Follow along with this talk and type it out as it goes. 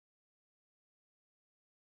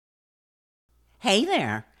Hey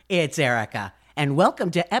there, it's Erica, and welcome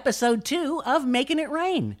to episode 2 of Makin It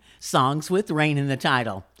Rain, songs with rain in the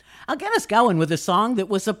title. I'll get us going with a song that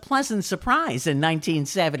was a pleasant surprise in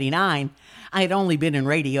 1979. I had only been in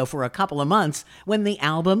radio for a couple of months when the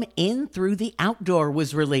album In Through the Outdoor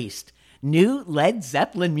was released. New Led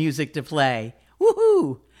Zeppelin music to play.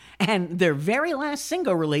 Woohoo! And their very last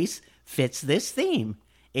single release fits this theme.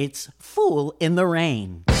 It's Fool in the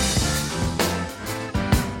Rain.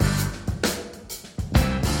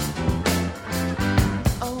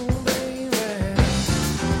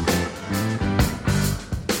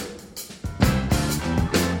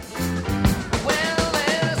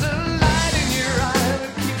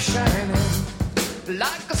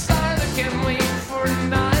 Like a star that can't wait for a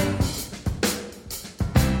night.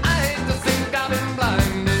 I hate to think I've been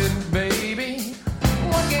blinded, baby.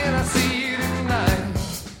 What can I see tonight?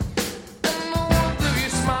 And the warmth of your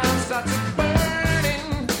smile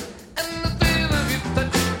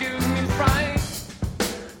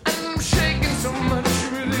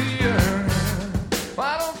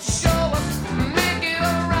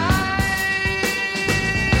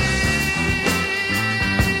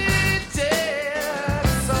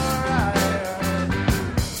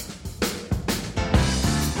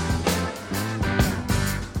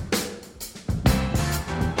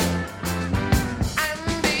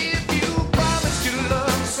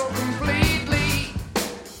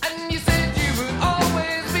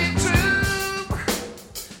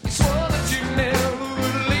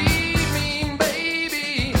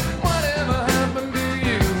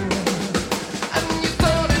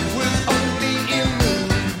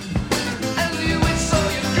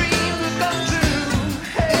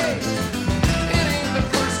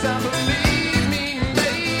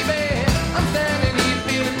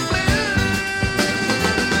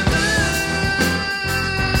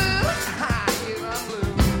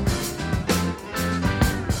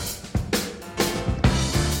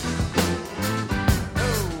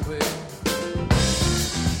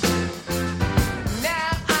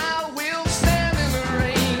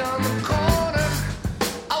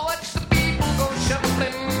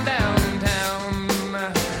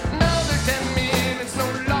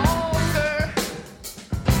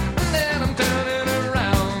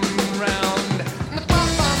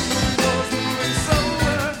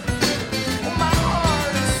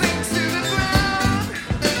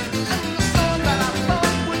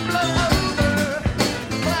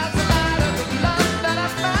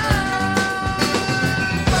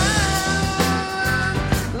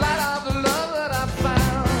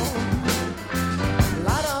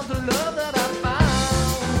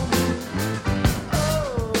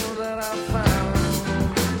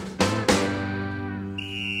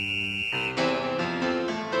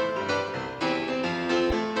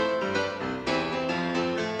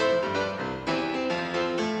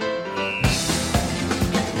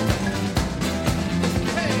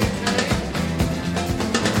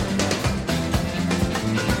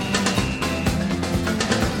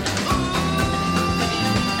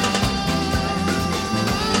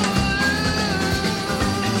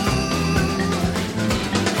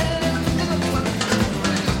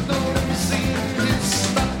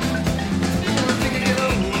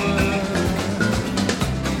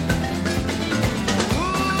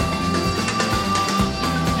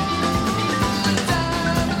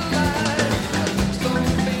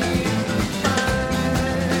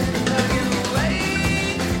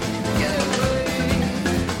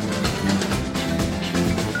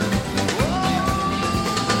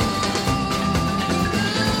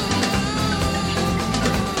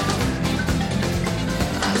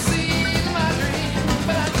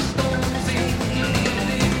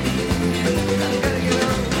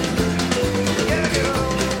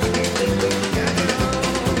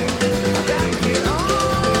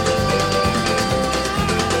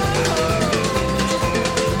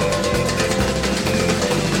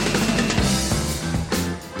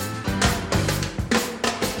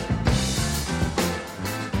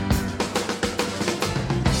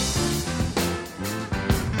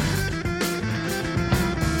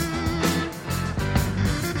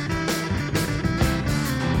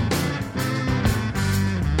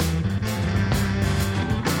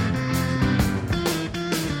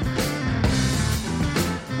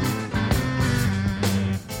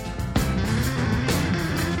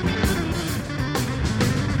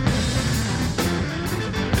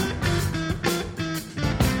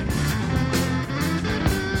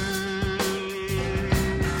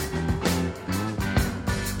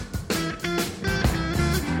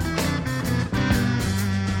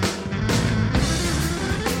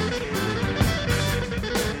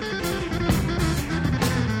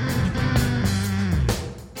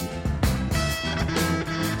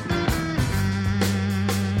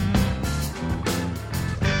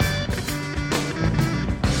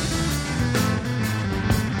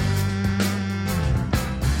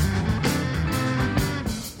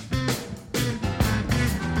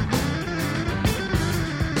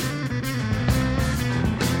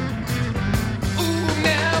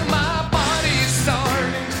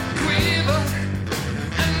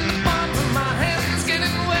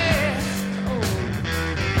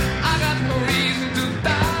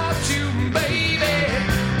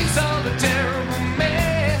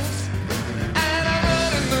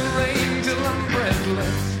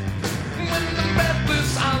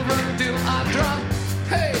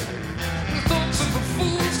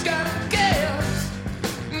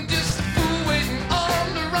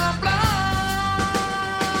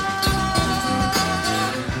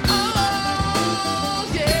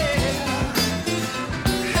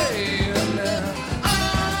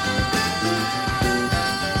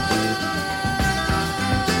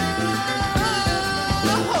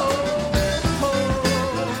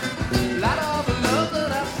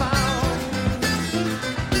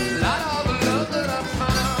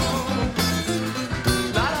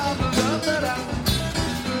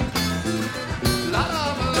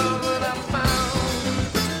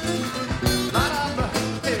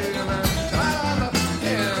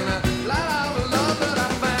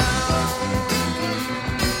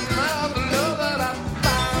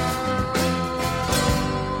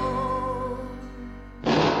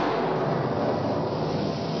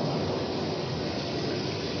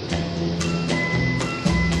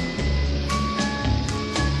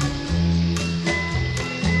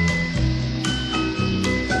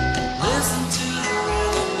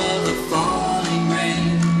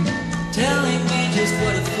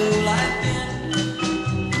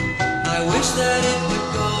I wish that it would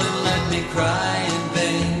go and let me cry in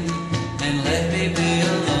vain and let me be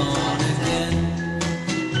alone again.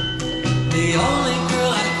 The only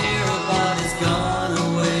girl I care about is gone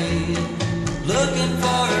away, looking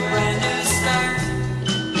for a brand new start.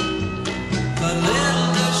 But little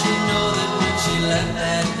does she know that when she left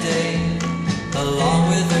that day, along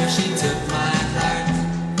with her she took my heart.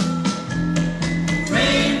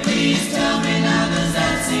 Rain, please tell me now, does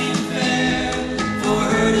that seem fair? For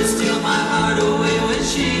her to steal my heart away when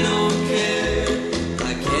she don't care.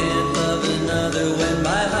 I can't love another when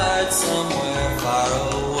my heart's somewhere far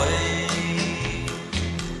away.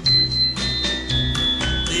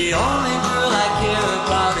 The only girl I care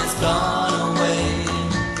about is gone away,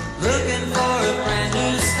 looking for a brand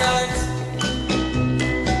new start.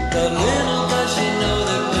 But little does she know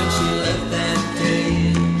that when she left that day,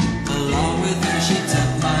 along with her she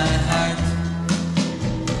took my heart.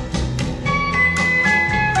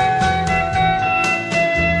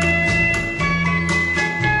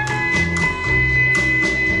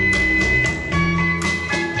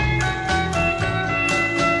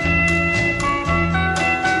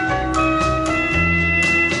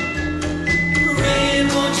 Rain,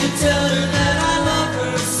 won't you tell her that I love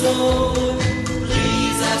her so?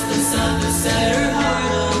 Please ask the sun to set her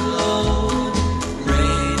heart aglow.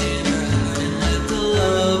 Rain in her heart and let the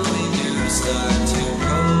love we knew start to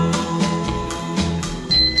grow.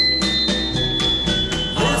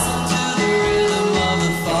 Listen to the rhythm of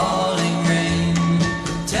the falling rain,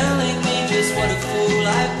 telling me just what a fool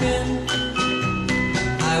I've been.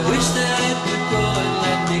 I wish that it would go and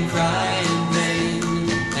let me cry in vain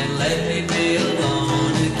and let me be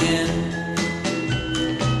alone again.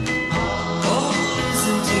 Oh,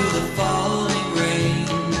 listen to the falling rain.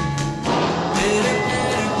 Pitter,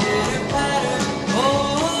 patter, pitter, patter. Oh,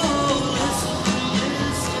 listen to the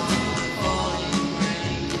falling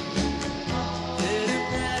rain. Pitter,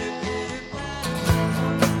 patter, pitter, patter.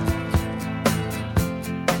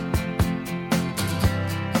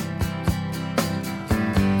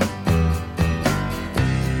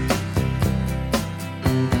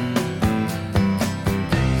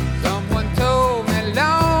 Someone told me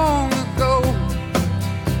long ago,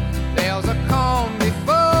 there's a calm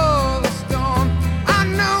before the storm. I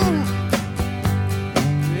know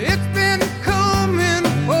it's been coming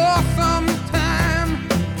for some time.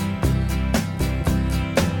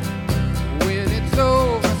 When it's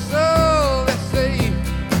over, so they say,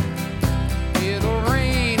 it'll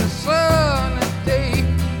rain a sunny day.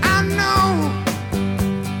 I know,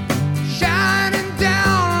 shining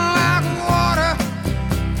down like water.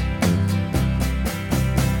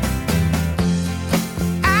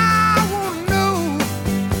 I wanna know,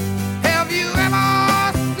 have you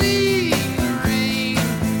ever seen the rain?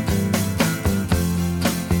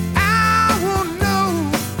 I wanna know,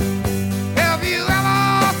 have you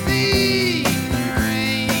ever seen the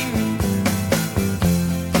rain?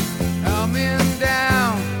 Coming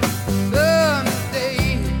down sunny day.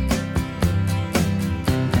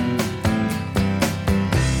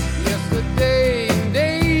 Yesterday and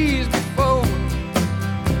days before,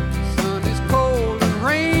 sun is cold and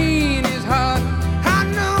rain is hot. I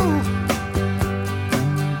know,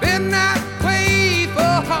 been that way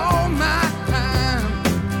for all my time.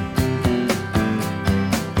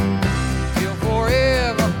 Till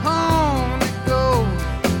forever on it goes,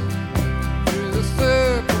 through the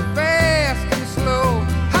circle fast and slow.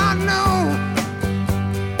 I know,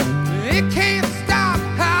 it can't stop.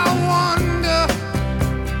 I wonder,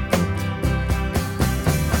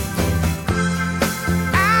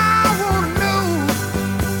 I wanna know,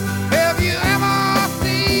 have you ever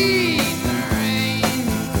seen the rain?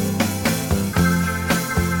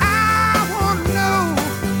 I wanna know,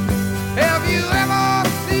 have you ever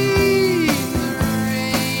seen the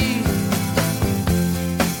rain?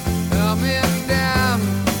 Coming down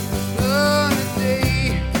sunny day.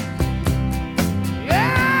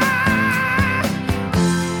 Yeah,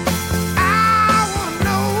 I wanna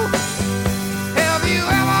know, have you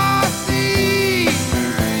ever seen the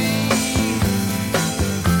rain?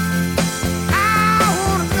 I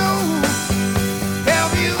wanna know,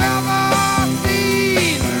 have you ever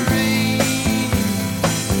seen the rain?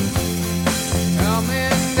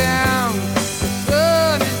 Coming down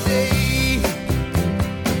sunny day.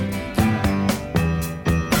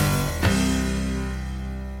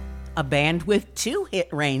 A band with 2 hit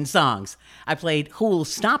rain songs. I played Who'll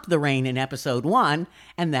Stop the Rain in episode 1,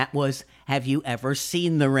 and that was Have You Ever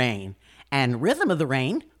Seen the Rain? And Rhythm of the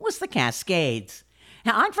Rain was the Cascades.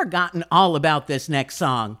 Now, I'd forgotten all about this next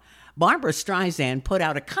song. Barbra Streisand put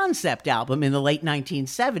out a concept album in the late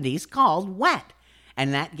 1970s called Wet,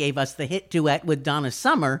 and that gave us the hit duet with Donna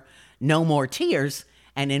Summer, No More Tears,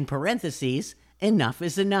 and in parentheses, Enough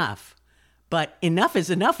is Enough. But Enough is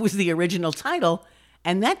Enough was the original title,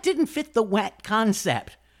 and that didn't fit the wet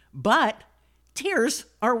concept. But tears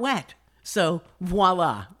are wet, so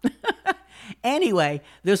voila. Anyway,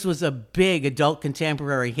 this was a big adult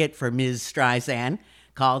contemporary hit for Ms. Streisand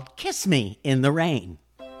called Kiss Me in the Rain.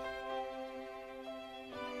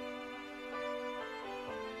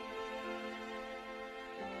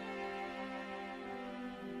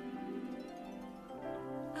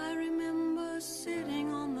 I remember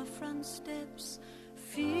sitting on the front steps,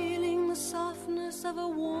 feeling the softness of a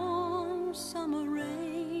warm summer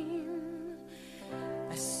rain.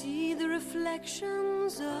 I see the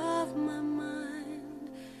reflections of my mind,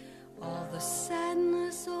 all the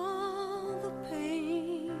sadness, all the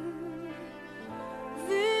pain.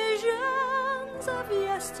 Visions of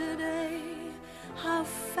yesterday, how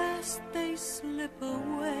fast they slip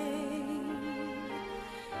away.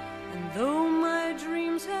 And though my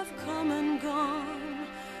dreams have come and gone,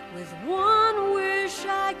 with one wish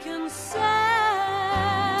I can say,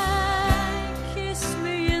 kiss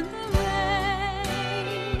me in the rain,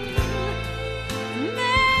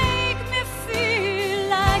 make me feel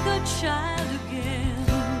like a child again,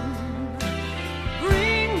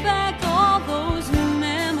 bring back all those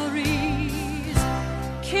memories,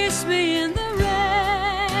 kiss me in the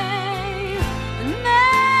rain, and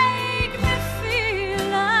make me feel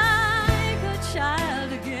like a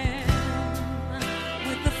child again,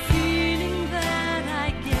 with the feeling that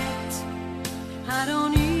I get. I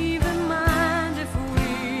don't even mind if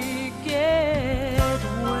we get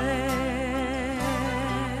wet.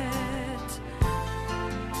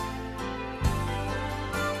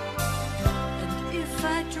 And if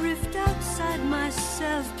I drift outside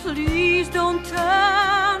myself, please don't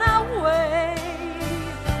turn away.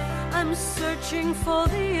 I'm searching for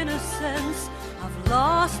the innocence I've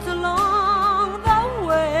lost along the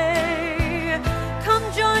way. Come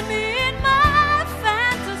join me in my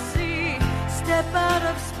fantasy, step out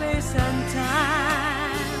of space and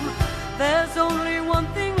time. There's only one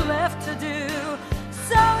thing left to do,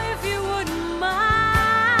 so if you wouldn't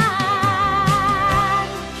mind,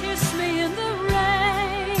 kiss me in the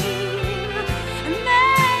rain, and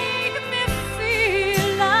make me feel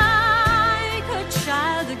like a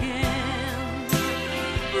child again.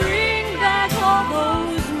 Bring back all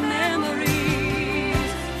those memories.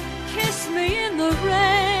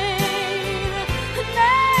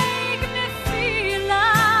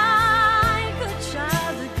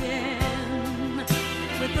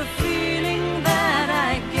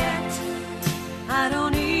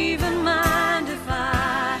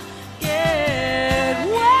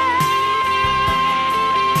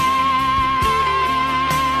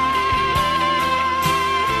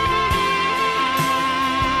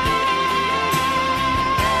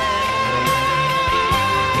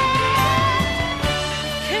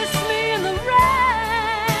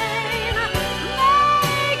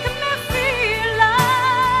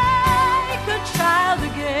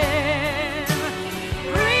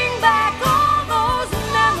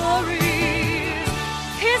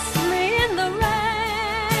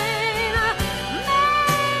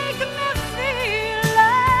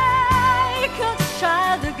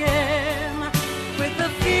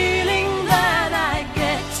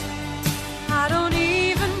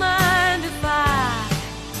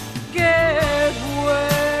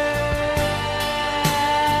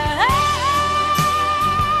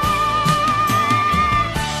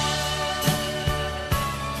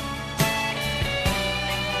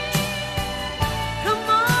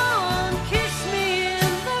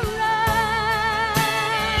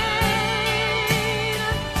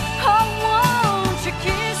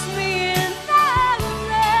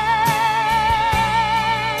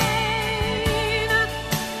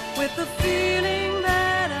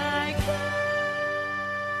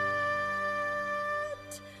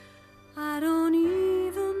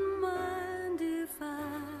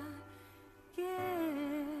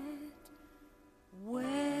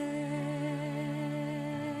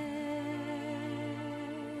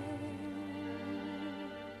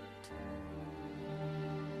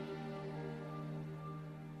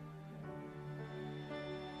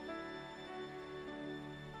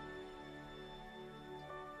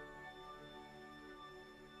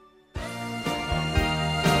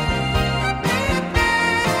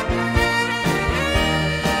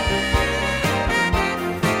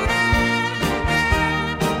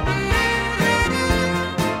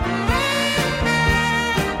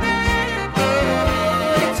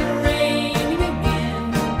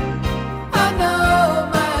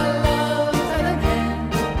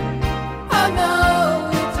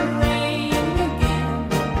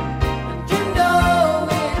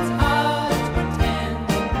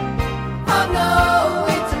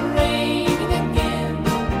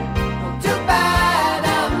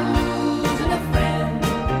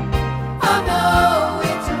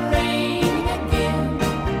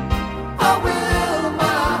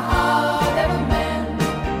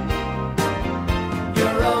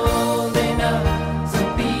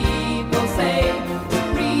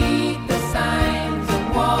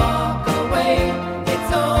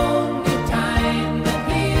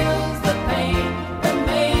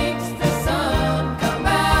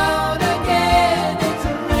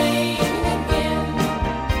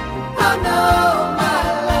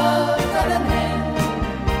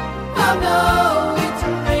 Oh, it's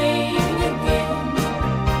raining again.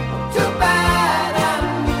 Too bad I'm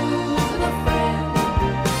losing a friend.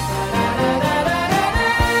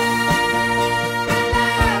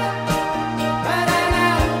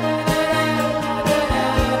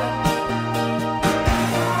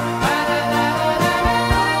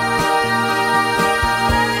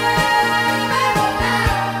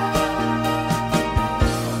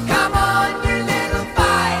 Come on, you little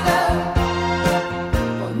fighter.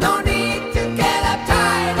 Well, no need to get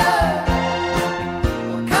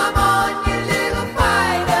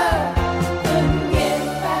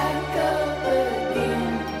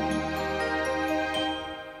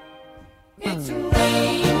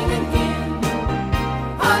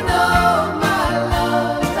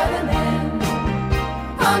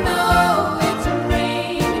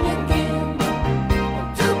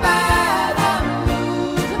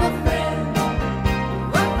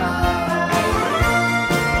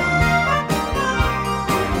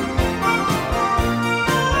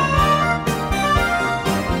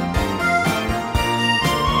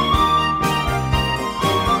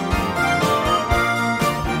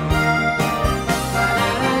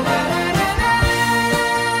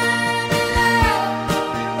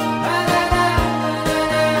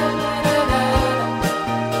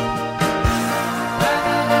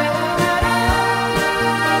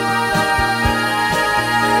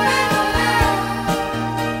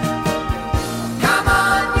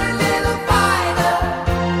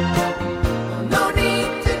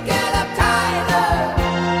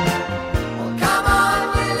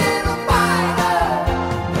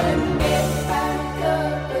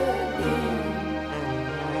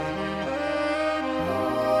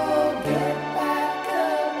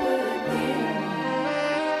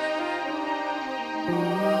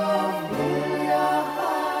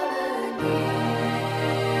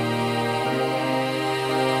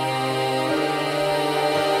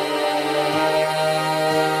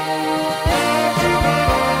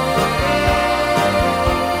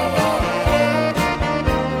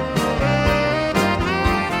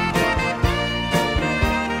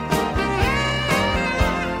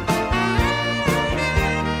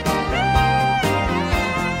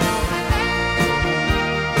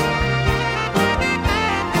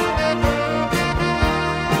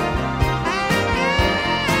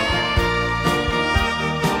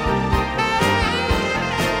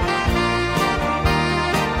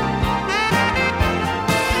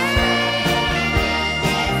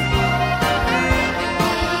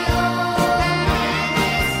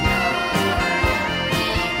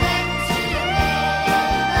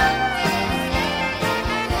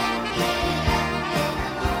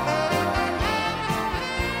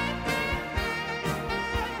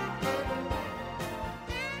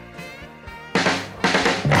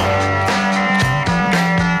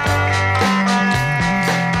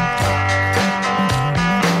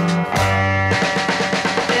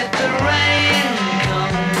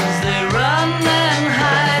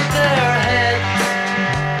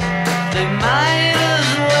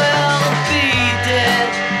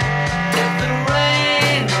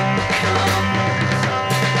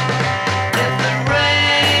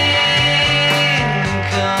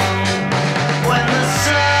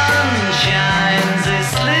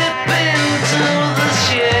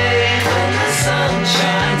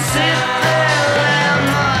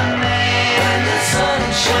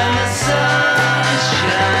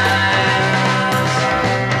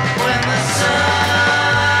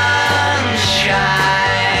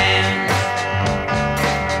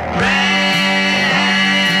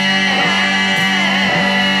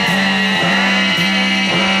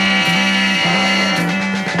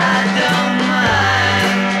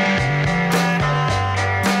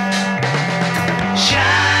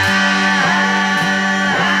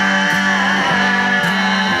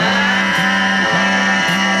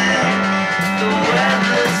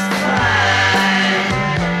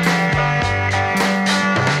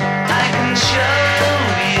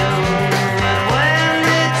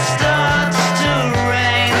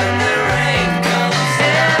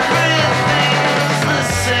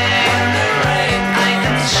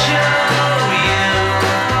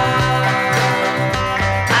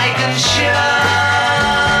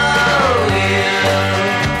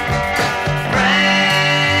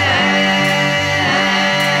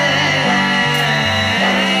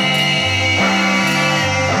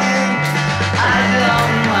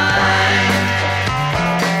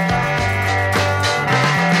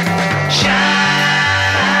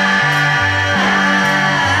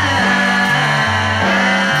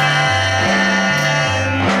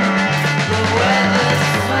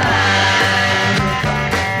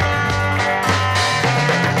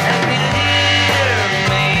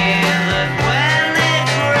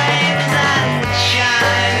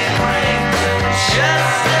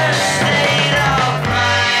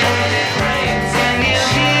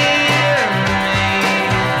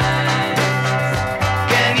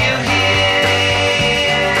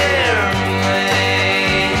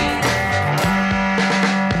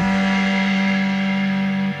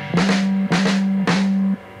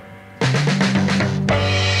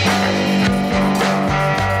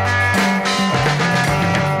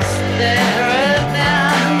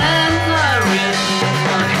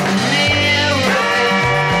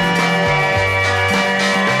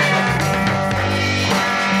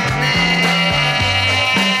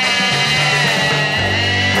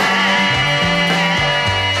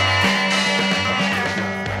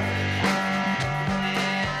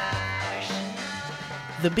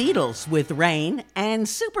The Beatles with Rain, and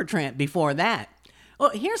Supertramp before that.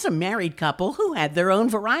 Well, here's a married couple who had their own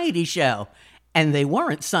variety show, and they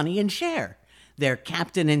weren't Sonny and Cher. They're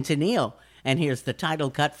Captain and Tennille, and here's the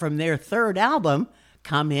title cut from their third album,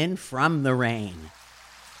 Come In From the Rain.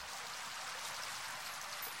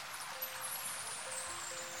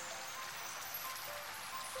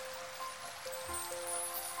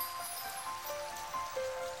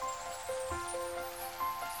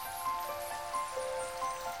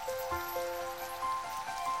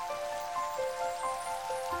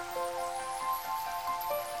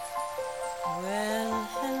 Well,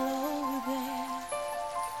 hello there,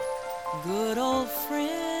 good old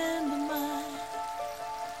friend of mine.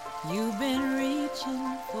 You've been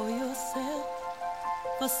reaching for yourself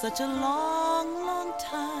for such a long, long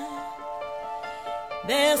time.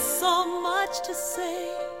 There's so much to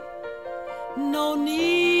say, no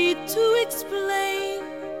need to explain.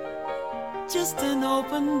 Just an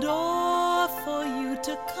open door for you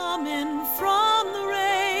to come in from the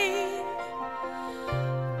rain.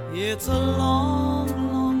 It's a long,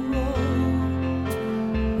 long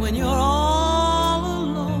road when you're all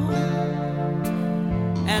alone,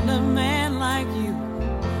 and a man like you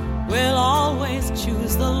will always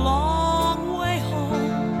choose the long way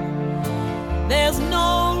home. There's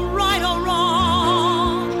no right or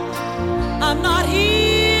wrong, I'm not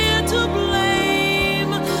here to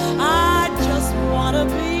blame. I just want to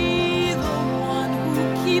be the one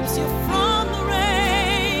who keeps you from the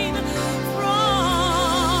rain,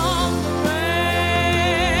 from the rain.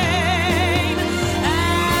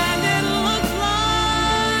 And it looks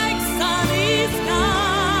like sunny skies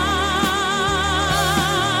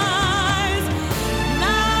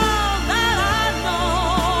now that I know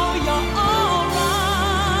you're alright.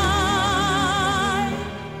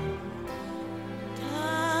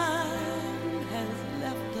 Time has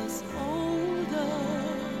left us older,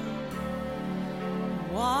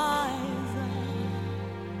 wiser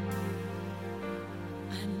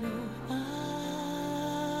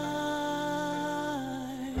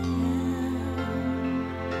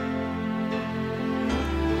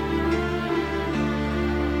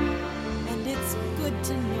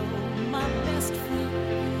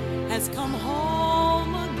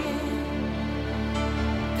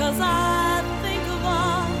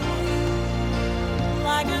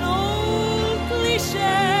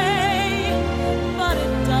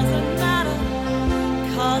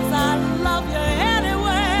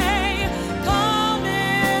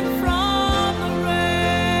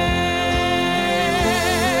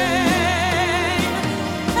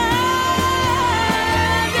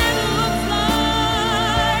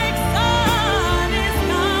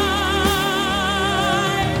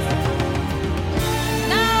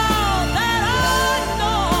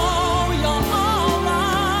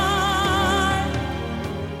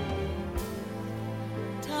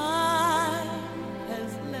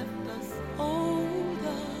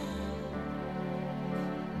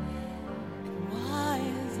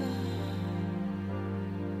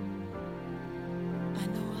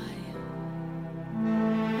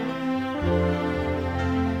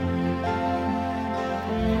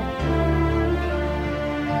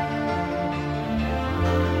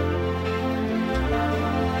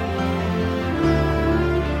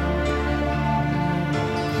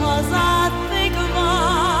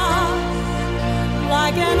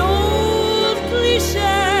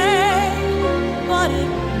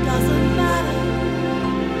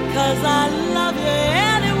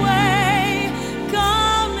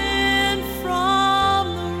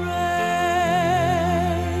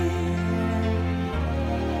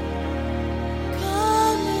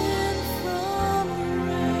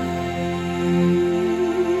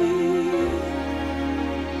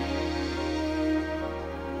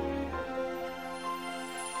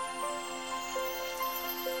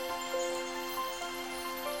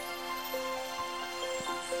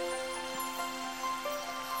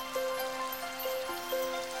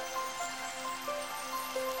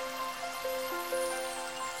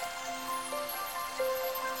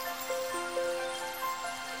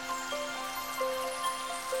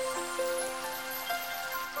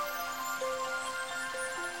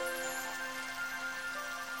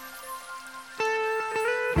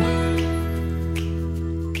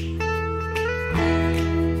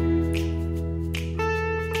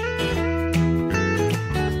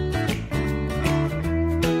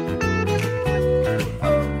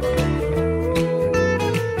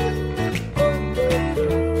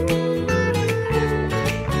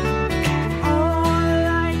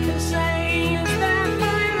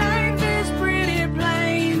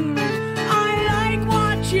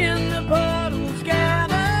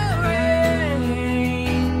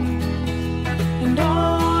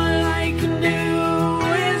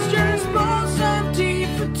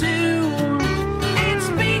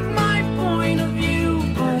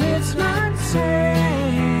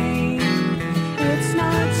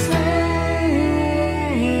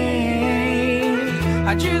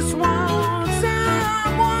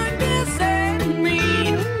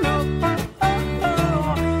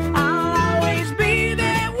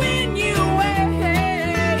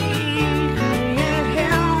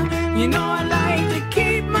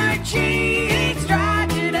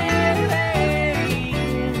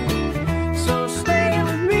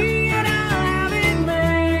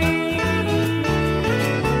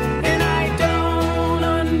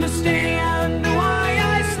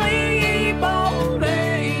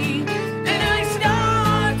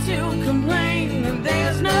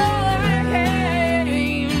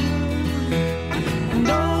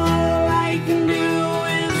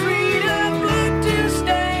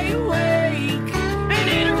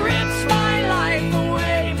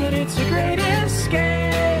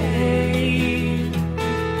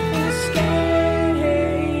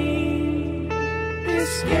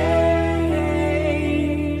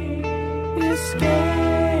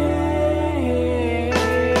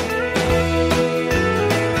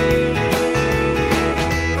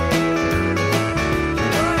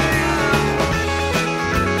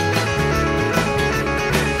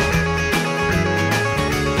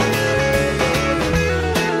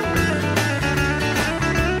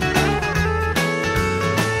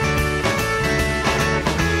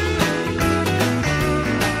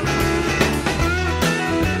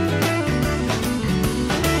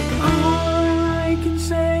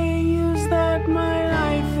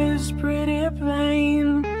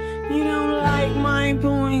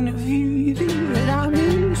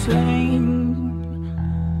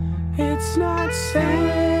not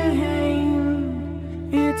sane.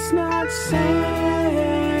 It's not sane.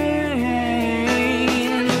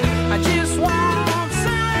 I just want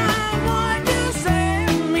someone to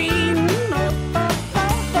save me.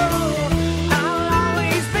 I'll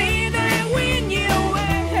always be there when you're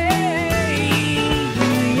away.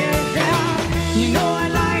 Yeah. You know I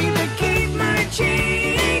like to keep my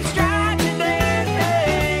cheeks dry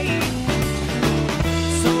today.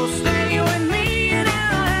 So stay with me and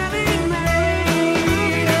I'll have it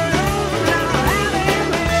made. I'll have it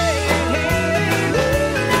made.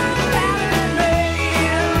 I'll have it made.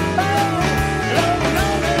 Oh, no,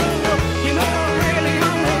 no, no. You know I'm really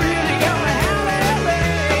gonna have it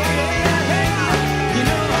made. You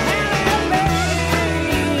know I'll have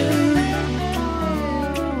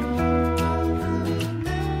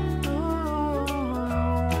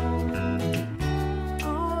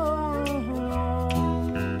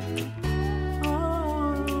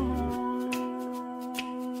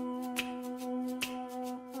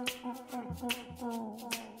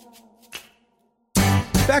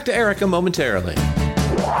Back to Erica momentarily.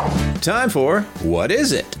 Time for What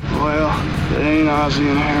Is It? Well, it ain't Ozzy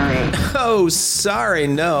and Harriet. Oh, sorry,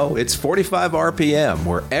 no. It's 45 RPM,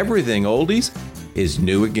 where everything oldies is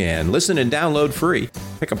new again. Listen and download free.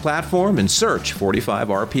 Pick a platform and search 45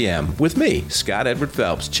 RPM with me, Scott Edward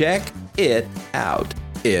Phelps. Check it out.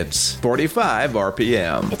 It's 45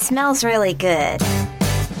 RPM. It smells really good.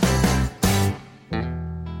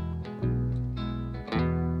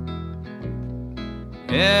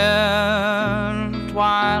 In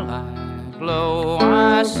twilight glow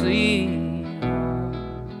I see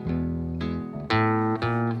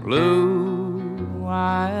blue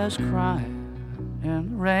eyes crying in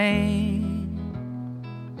the rain.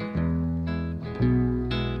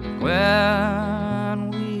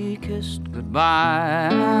 When we kissed goodbye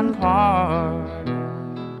and parted,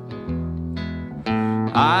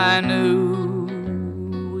 I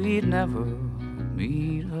knew we'd never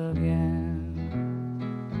meet again.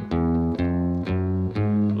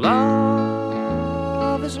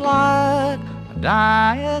 Love is like a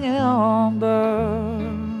dying ember,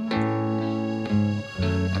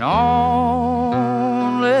 and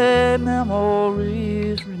only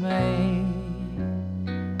memories remain.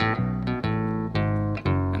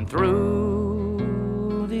 And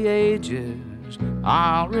through the ages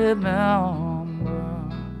I'll remember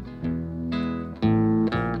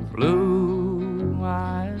blue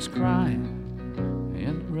eyes crying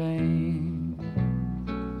in the rain.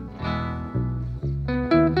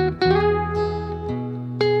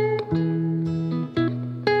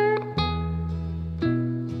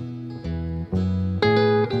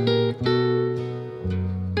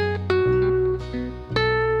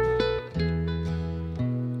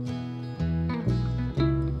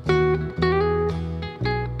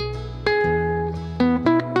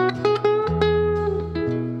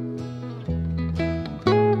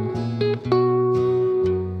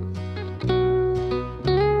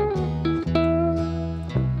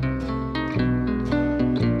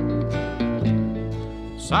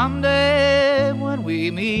 Someday when we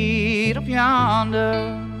meet up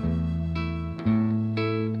yonder,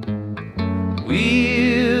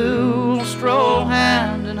 we'll stroll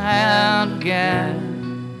hand in hand again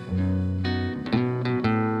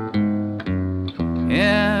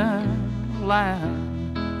in a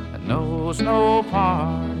land that knows no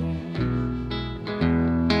parting.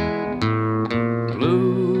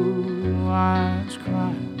 Blue eyes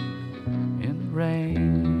crying in the rain.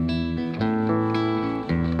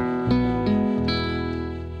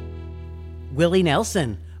 Willie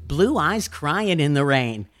Nelson, Blue Eyes Crying in the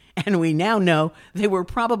Rain. And we now know they were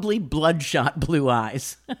probably bloodshot blue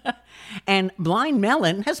eyes. And Blind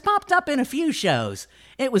Melon has popped up in a few shows.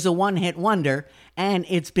 It was a one-hit wonder, and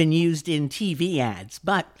it's been used in TV ads,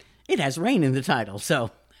 but it has rain in the title,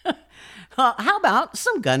 so... how about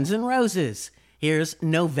some Guns N' Roses? Here's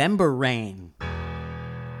November Rain.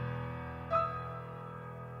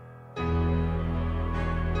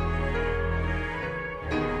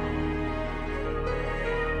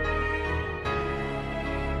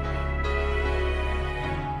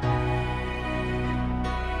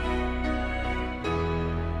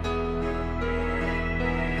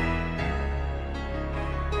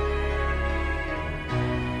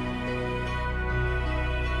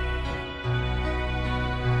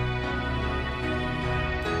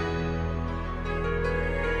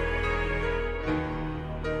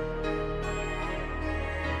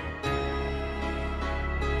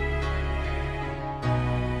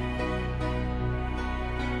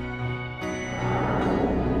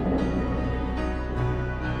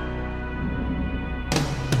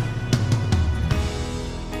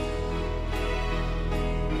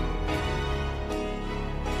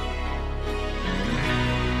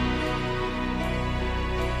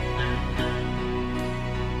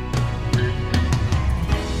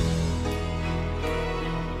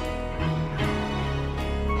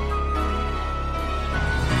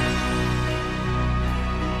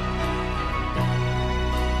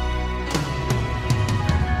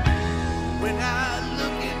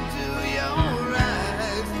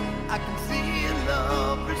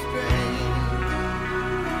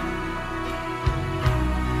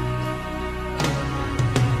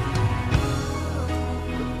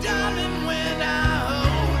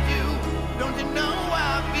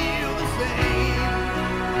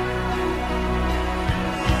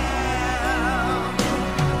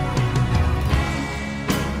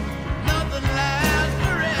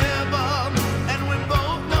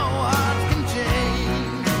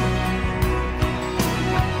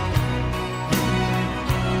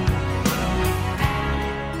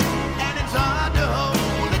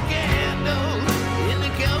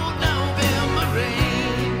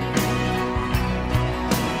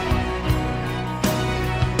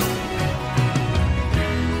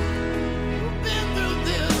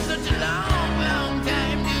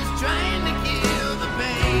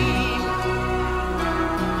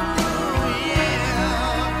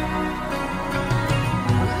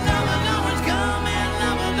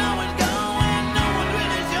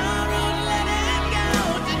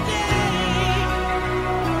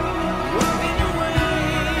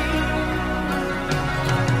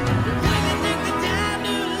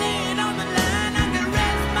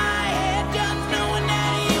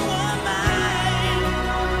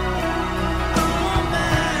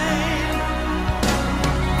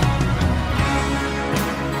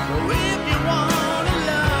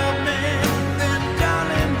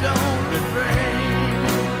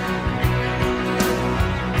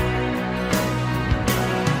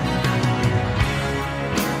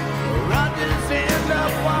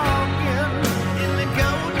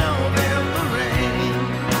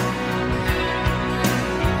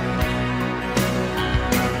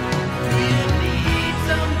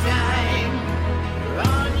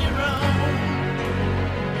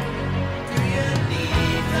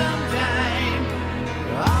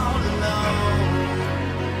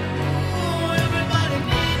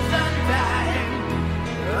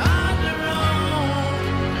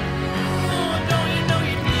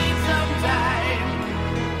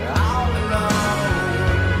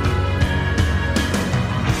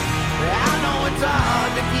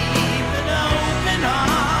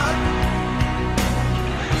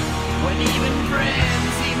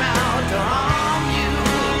 to harm you.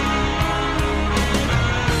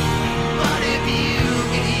 But if you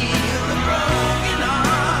could heal a broken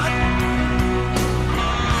heart,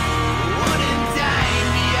 wouldn't time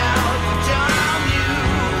be out to charm you?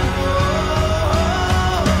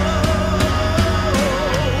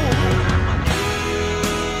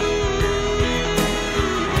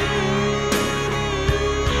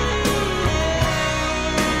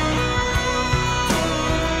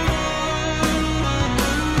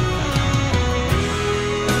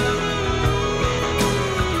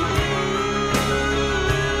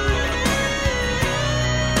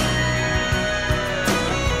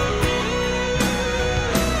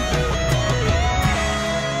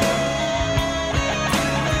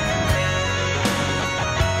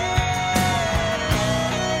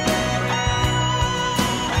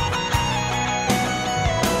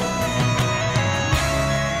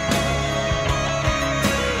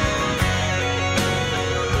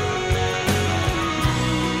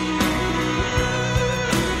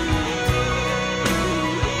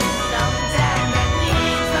 Sometimes I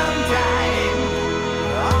need some time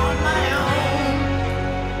on my own.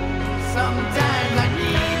 Sometimes I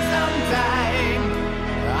need some time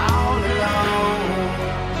all alone.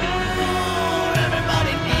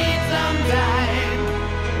 Everybody needs some time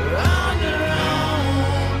on their own.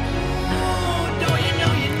 Don't you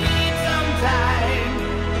know you need some time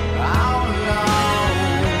all alone?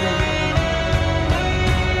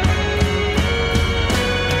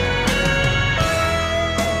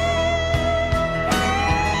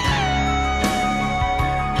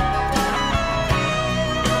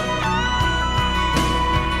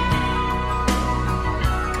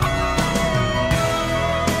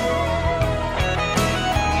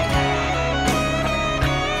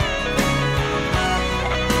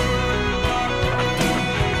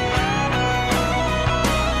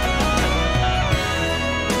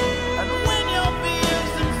 And when your fears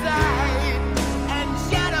subside and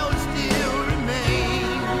shadows still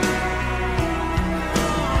remain,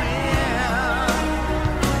 oh yeah,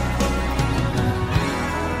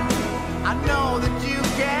 I know that you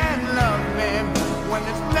can love me when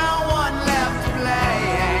there's no one left to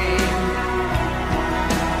blame.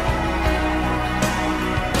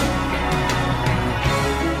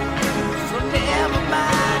 So never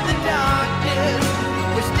mind the darkness,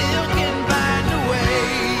 we still can find a way.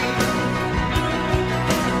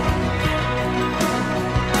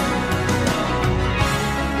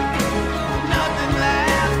 Nothing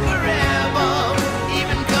lasts forever,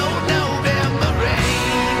 even cold November rain.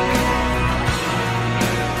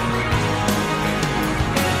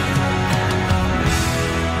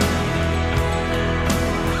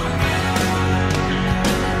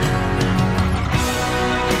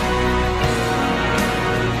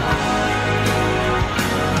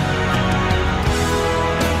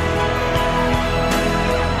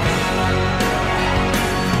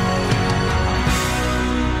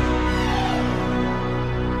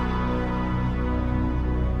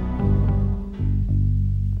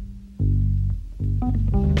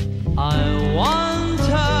 I want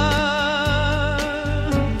her,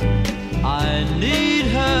 I need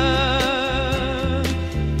her,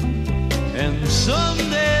 and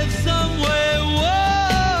someday, someway,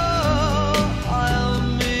 whoa, I'll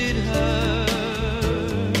meet her.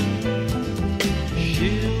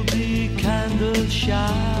 She'll be kind of shy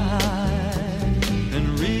and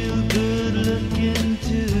real good looking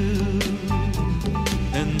too,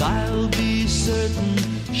 and I'll be certain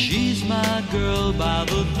she's my girl by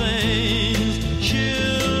the things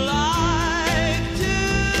she'll like to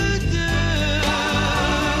do,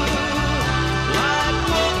 like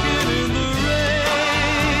walking in the rain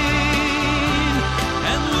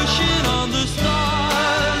and wishing on the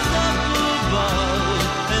stars up above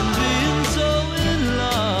and being so in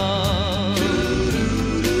love.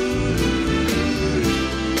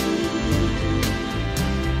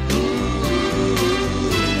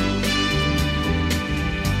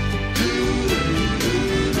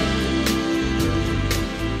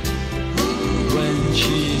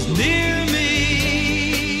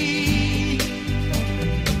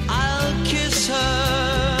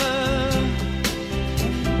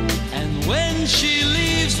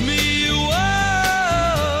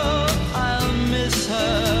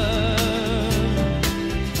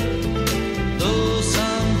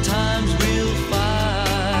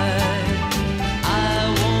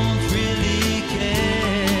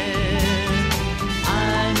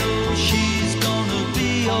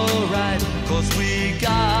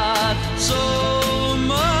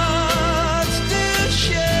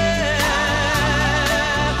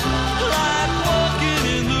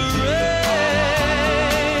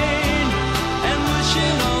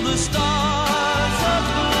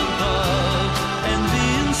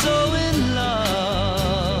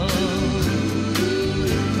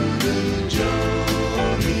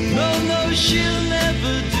 she'll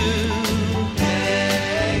never do.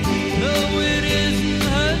 No, it isn't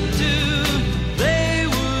her to. They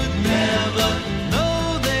would never, no,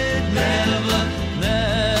 they'd never,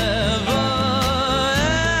 never,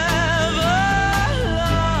 ever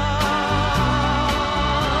love.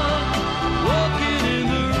 Walking in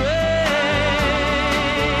the rain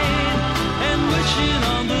and wishing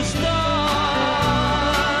on the stars,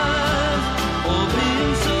 or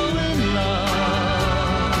being so in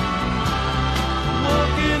love.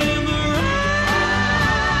 Walking in the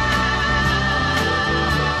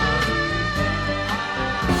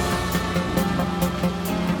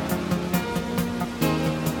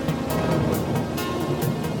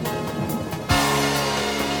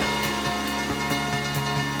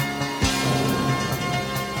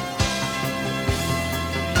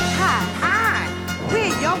Hi,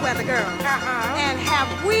 we're your weather girl. And have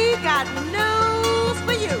we got news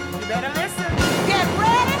for you? You better listen. Get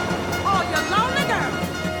ready, all you lonely girls,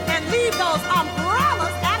 and leave those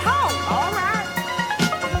umbrellas at home. All right.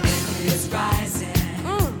 It's rising,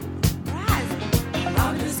 Rising.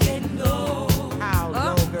 Robert's getting low. How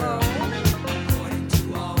low, girl? According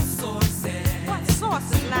to all sources, What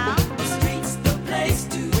sources now? the street's the place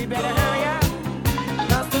to We better hurry up.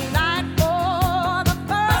 'Cause tonight, for the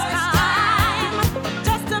first time,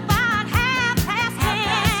 just about 10:30,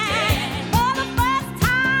 for the first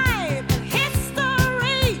time in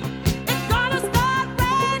history, it's gonna start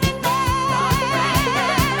raining men.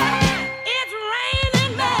 It's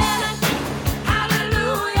raining men.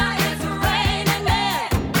 Hallelujah, it's raining men.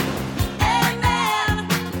 Amen.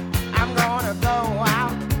 I'm gonna go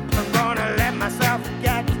out. I'm gonna let myself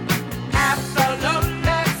get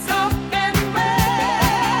absolutely soaking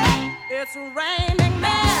wet. It's raining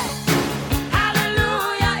men.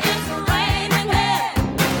 Hallelujah, it's raining men.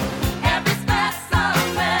 Every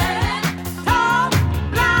specimen, tall,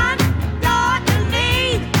 blind, dark and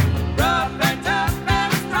neat, rough and tough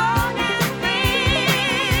and strong and mean.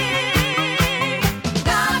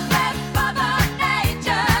 God bless Mother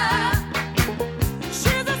Nature.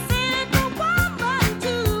 She's a single woman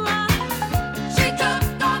too. She took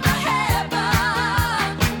on the heaven,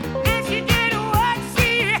 and she did what she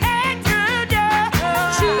had to do.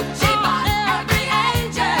 She bought every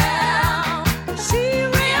angel. She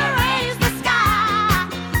rearranged the sky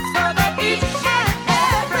so that each and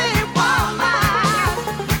every woman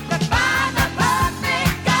could find the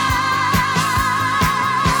perfect guy.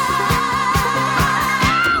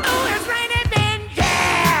 Oh, it's raining men,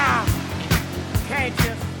 yeah. Can't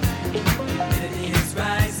you? It's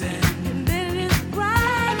rising, And then it's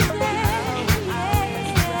rising,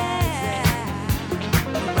 yeah.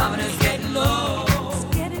 Robin is getting low.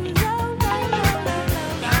 Getting low, low,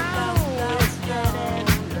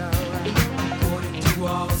 According to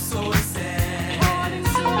all sources,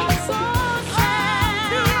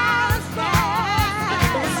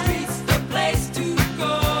 the street's the place to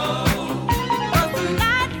go.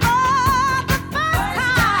 Tonight for the first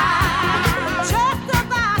time, just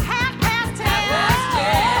about 10:30, for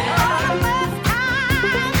the first time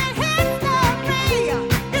in history,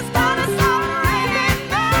 it's gonna start raining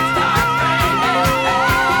men.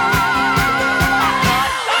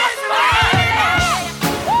 It's raining.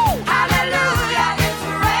 Hallelujah, it's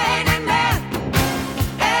raining men.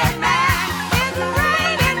 Amen. It's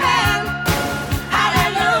raining men.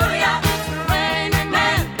 Hallelujah, it's raining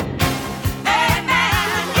men. Amen.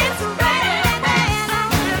 It's raining men.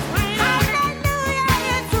 Hallelujah,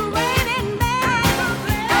 it's raining men.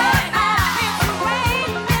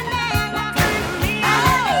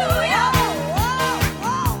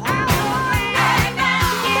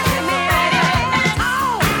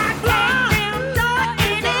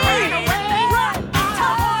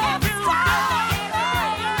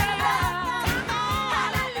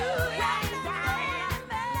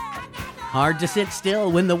 Hard to sit still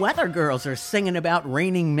when the Weather Girls are singing about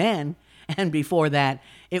raining men. And before that,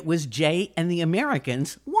 it was Jay and the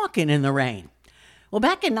Americans walking in the rain. Well,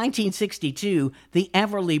 back in 1962, the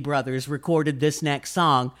Everly Brothers recorded this next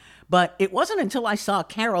song, but it wasn't until I saw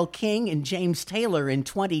Carole King and James Taylor in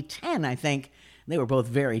 2010, I think. They were both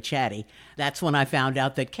very chatty. That's when I found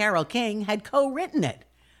out that Carole King had co-written it,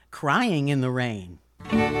 Crying in the Rain.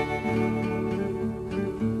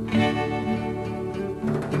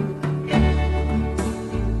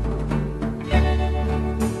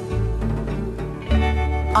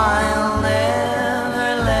 I'll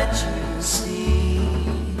never let you see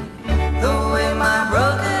the way my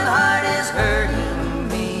broken heart is hurting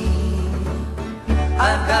me.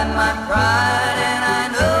 I've got my pride and I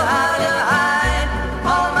know how to hide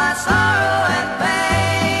all my sorrow and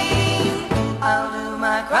pain. I'll do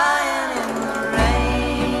my crying in the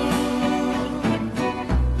rain.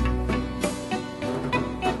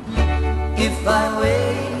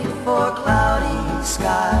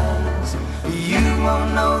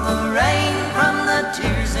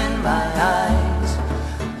 tears in my eyes.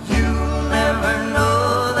 You'll never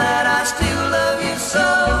know that I still love you so.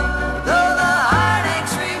 Though the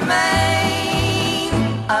heartaches remain,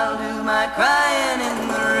 I'll do my crying in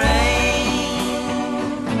the rain.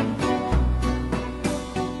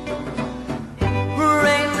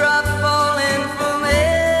 Raindrops falling from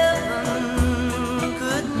heaven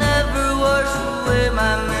could never wash away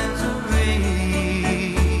my misery.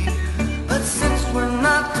 But since we're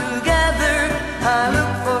not together, I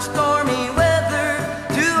look for stormy weather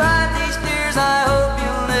to hide these tears I hope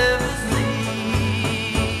you'll never see.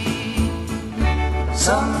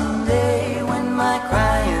 Someday when my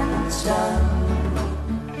crying's done,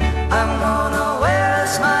 I'm gonna wear a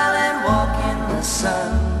smile and walk in the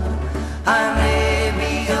sun. I may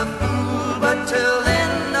be a fool, but till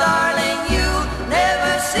then, darling, you'll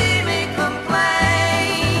never see me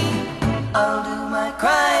complain. I'll do my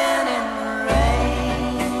crying in the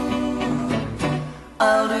rain.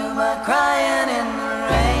 I'll do my crying in the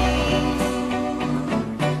rain.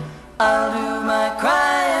 I'll do my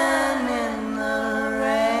crying in the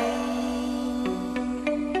rain.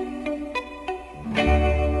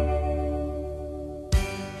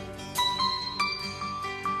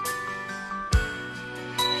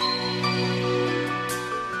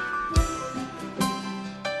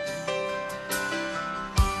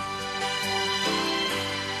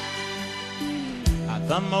 I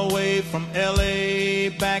thumb my way from LA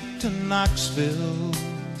back to Knoxville.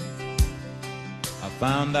 I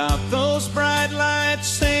found out those bright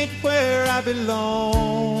lights ain't where I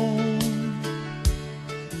belong.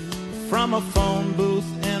 From a phone booth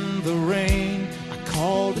in the rain, I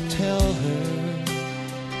called to tell her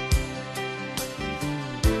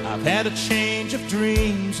I've had a change of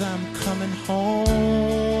dreams, I'm coming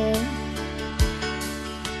home.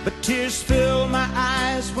 But tears filled my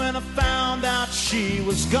eyes when I found out she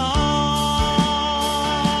was gone.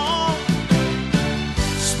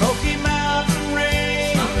 Smoky Mountain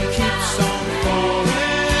rain keeps on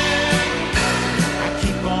falling. I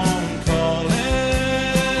keep on calling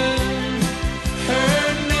her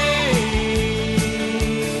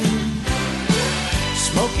name.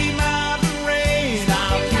 Smoky Mountain rain,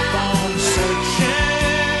 I'll keep on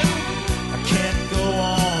searching. I can't go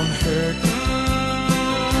on hurting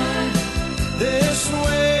this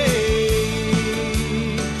way.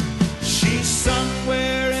 She's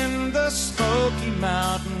somewhere in the Smoky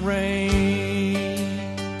Mountain rain.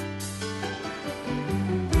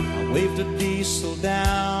 I waved a diesel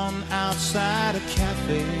down outside a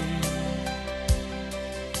cafe.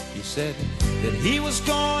 He said that he was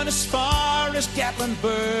going as far as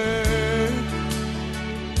Gatlinburg.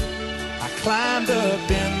 I climbed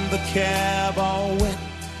up in the cab all wet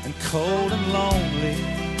and cold and lonely.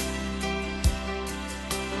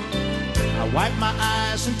 I wiped my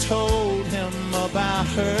eyes and told him about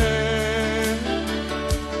her.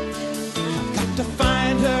 I've got to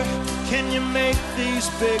find her. Can you make these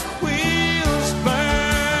big wheels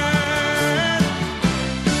burn?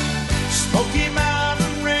 Smoky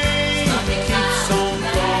Mountain rain keeps on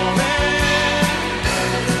falling.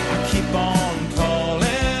 I keep on calling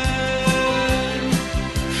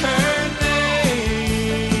her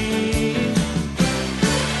name.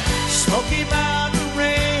 Smoky Mountain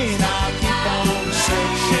rain, I'll keep on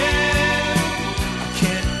searching. I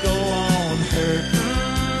can't go on hurting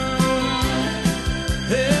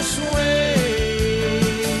this way.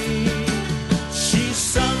 She's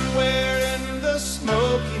somewhere in the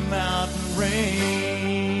Smoky Mountain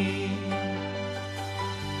rain.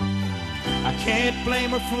 I can't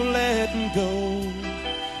blame her for letting go.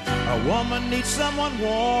 A woman needs someone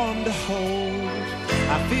warm to hold.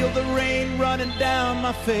 I feel the rain running down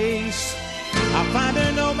my face. I'll find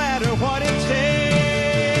her no matter what it takes.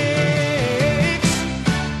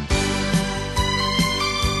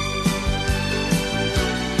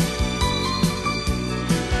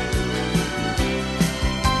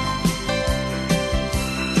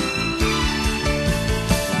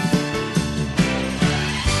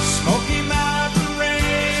 Smoky Mountain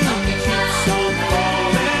rain keeps on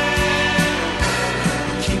falling.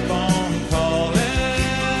 Keep on calling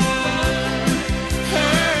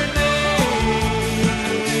her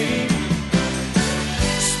name.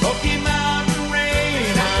 Smoky Mountain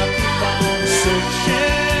rain, I'll keep on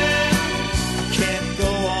searching. I can't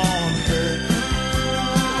go on hurting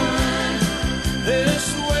this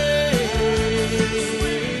way.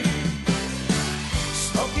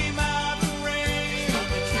 Smoky Mountain rain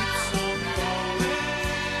keeps on falling.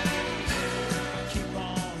 Keep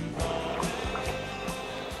on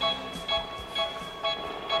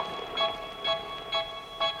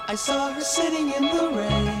I saw her sitting in the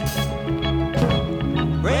rain,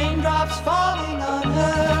 raindrops falling on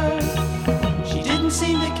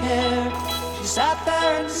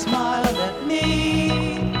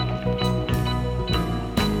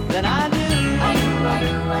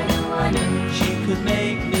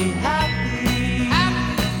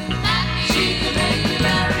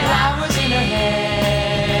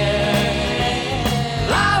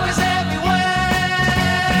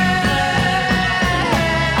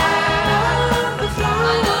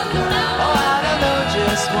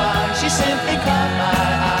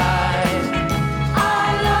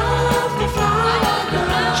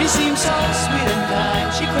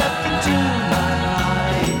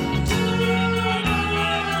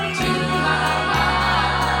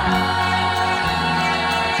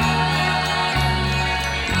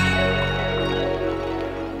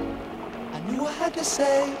to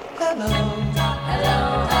say hello.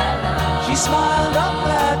 She smiled up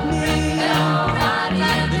at me.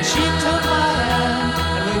 Then she took my hand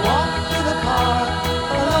and we walked through the park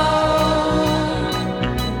alone.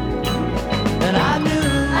 And I knew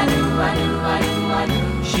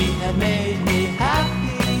she had made me happy.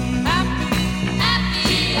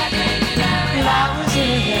 Flowers in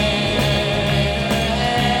her hair,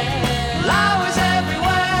 flowers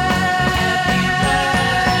everywhere.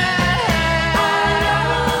 I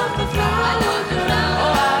love the flower girl.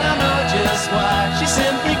 Oh, I don't know just why. She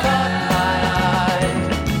simply caught my eye.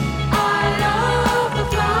 I love the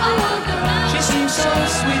flower girl. She seemed so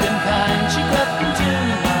sweet and kind. She crept into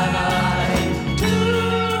my mind.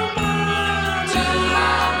 To my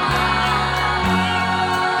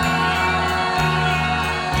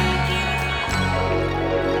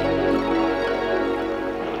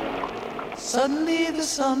Suddenly the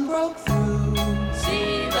sun broke through.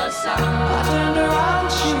 See the sun. I turned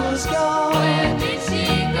around, she was gone. Where did she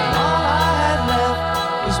go? All I had left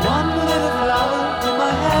was one little flower in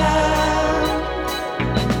my hand.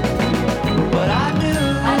 But I knew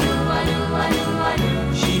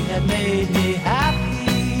she had made me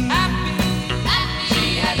happy. She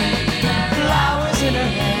had made me happy. Flowers in her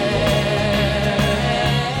hair,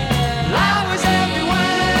 flowers everywhere.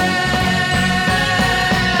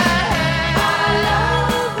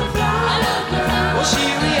 Was she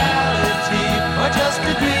reality or just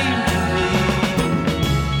a dream to me?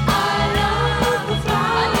 I love the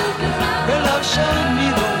flower girl. Her love showed me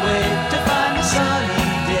the way to find a sunny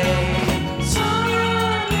day. Sunny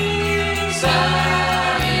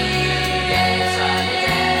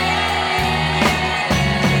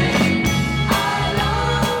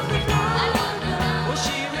Was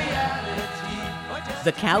she reality or just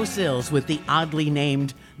The Cowsills with the oddly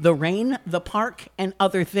named The Rain, the Park, and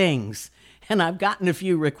Other Things. And I've gotten a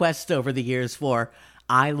few requests over the years for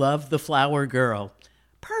I Love the Flower Girl.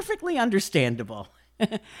 Perfectly understandable.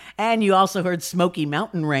 And you also heard Smoky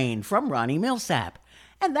Mountain Rain from Ronnie Millsap.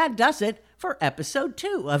 And that does it for episode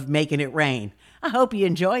 2 of Making It Rain. I hope you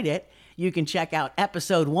enjoyed it. You can check out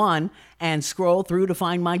episode 1 and scroll through to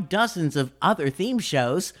find my dozens of other theme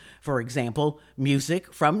shows. For example,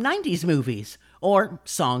 music from 90s movies or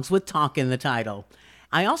songs with talk in the title.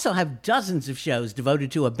 I also have dozens of shows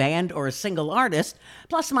devoted to a band or a single artist,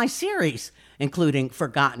 plus my series, including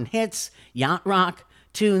Forgotten Hits, Yacht Rock,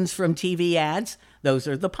 tunes from TV ads. Those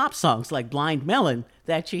are the pop songs like Blind Melon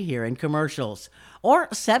that you hear in commercials. Or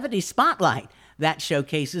 70s Spotlight, that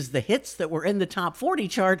showcases the hits that were in the top 40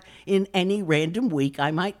 chart in any random week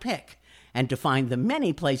I might pick. And to find the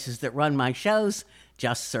many places that run my shows,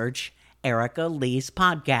 just search Erica Lee's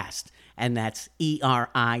podcast, and that's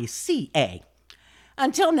ERICA.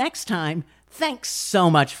 Until next time, thanks so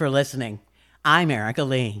much for listening. I'm Erica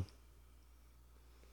Lee.